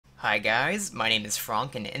Hi guys, my name is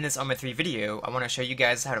Frank, and in this ArmA 3 video, I want to show you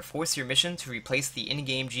guys how to force your mission to replace the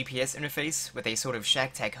in-game GPS interface with a sort of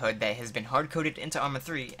ShackTac HUD that has been hard-coded into ArmA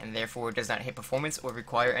 3 and therefore does not hit performance or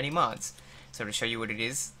require any mods. So to show you what it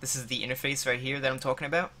is, this is the interface right here that I'm talking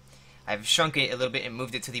about. I've shrunk it a little bit and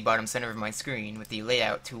moved it to the bottom center of my screen with the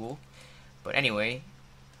layout tool. But anyway,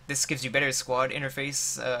 this gives you better squad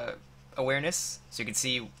interface awareness, so you can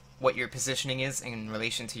see what your positioning is in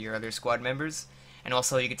relation to your other squad members. And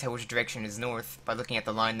also you can tell which direction is north by looking at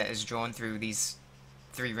the line that is drawn through these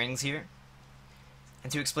three rings here.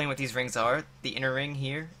 And to explain what these rings are, the inner ring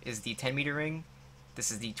here is the 10-meter ring,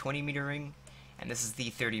 this is the 20-meter ring, and this is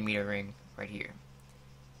the 30-meter ring right here.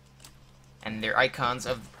 And their icons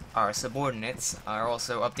of our subordinates are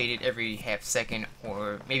also updated every half second,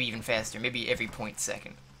 or maybe even faster, maybe every 0.2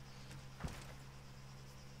 second.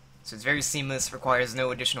 So it's very seamless, requires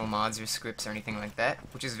no additional mods or scripts or anything like that,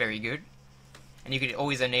 which is very good. And you could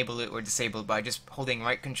always enable it or disable it by just holding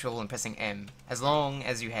right control and pressing M, as long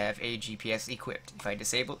as you have a GPS equipped. If I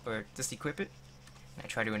disable or just equip it, and I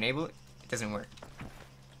try to enable it, it doesn't work.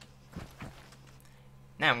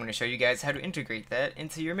 Now I'm going to show you guys how to integrate that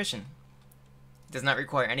into your mission. It does not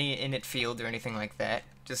require any init field or anything like that.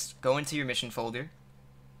 Just go into your mission folder.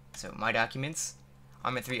 So My Documents,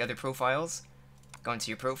 ArmA 3 Other Profiles, go into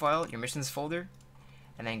your profile, your missions folder,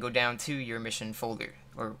 and then go down to your mission folder,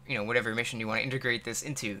 or whatever mission you want to integrate this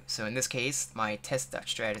into. So in this case, my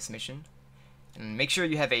test.stratus mission, and make sure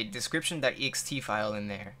you have a DESCRIPTION.EXT file in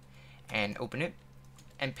there, and open it,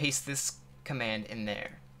 and paste this command in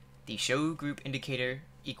there, the showGroupIndicator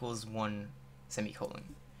equals 1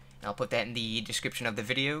 semicolon. And I'll put that in the description of the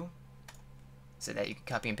video, so that you can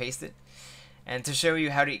copy and paste it. And to show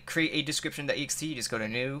you how to create a description.ext, you just go to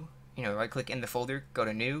New, right click in the folder, go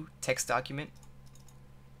to New, Text Document,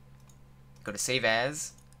 go to Save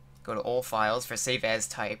As, go to All Files for Save As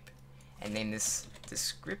type, and name this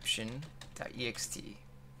description.ext.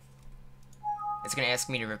 It's going to ask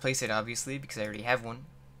me to replace it, obviously, because I already have one,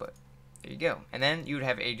 but there you go. And then you would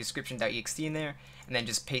have a description.ext in there, and then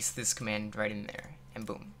just paste this command right in there, and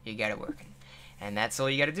boom, you got it working. And that's all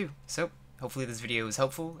you got to do. So, hopefully this video was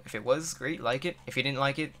helpful. If it was, great, like it. If you didn't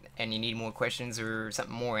like it, and you need more questions or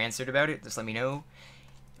something more answered about it, just let me know.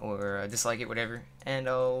 Or dislike it, whatever, and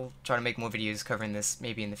I'll try to make more videos covering this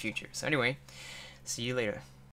maybe in the future. So anyway, see you later.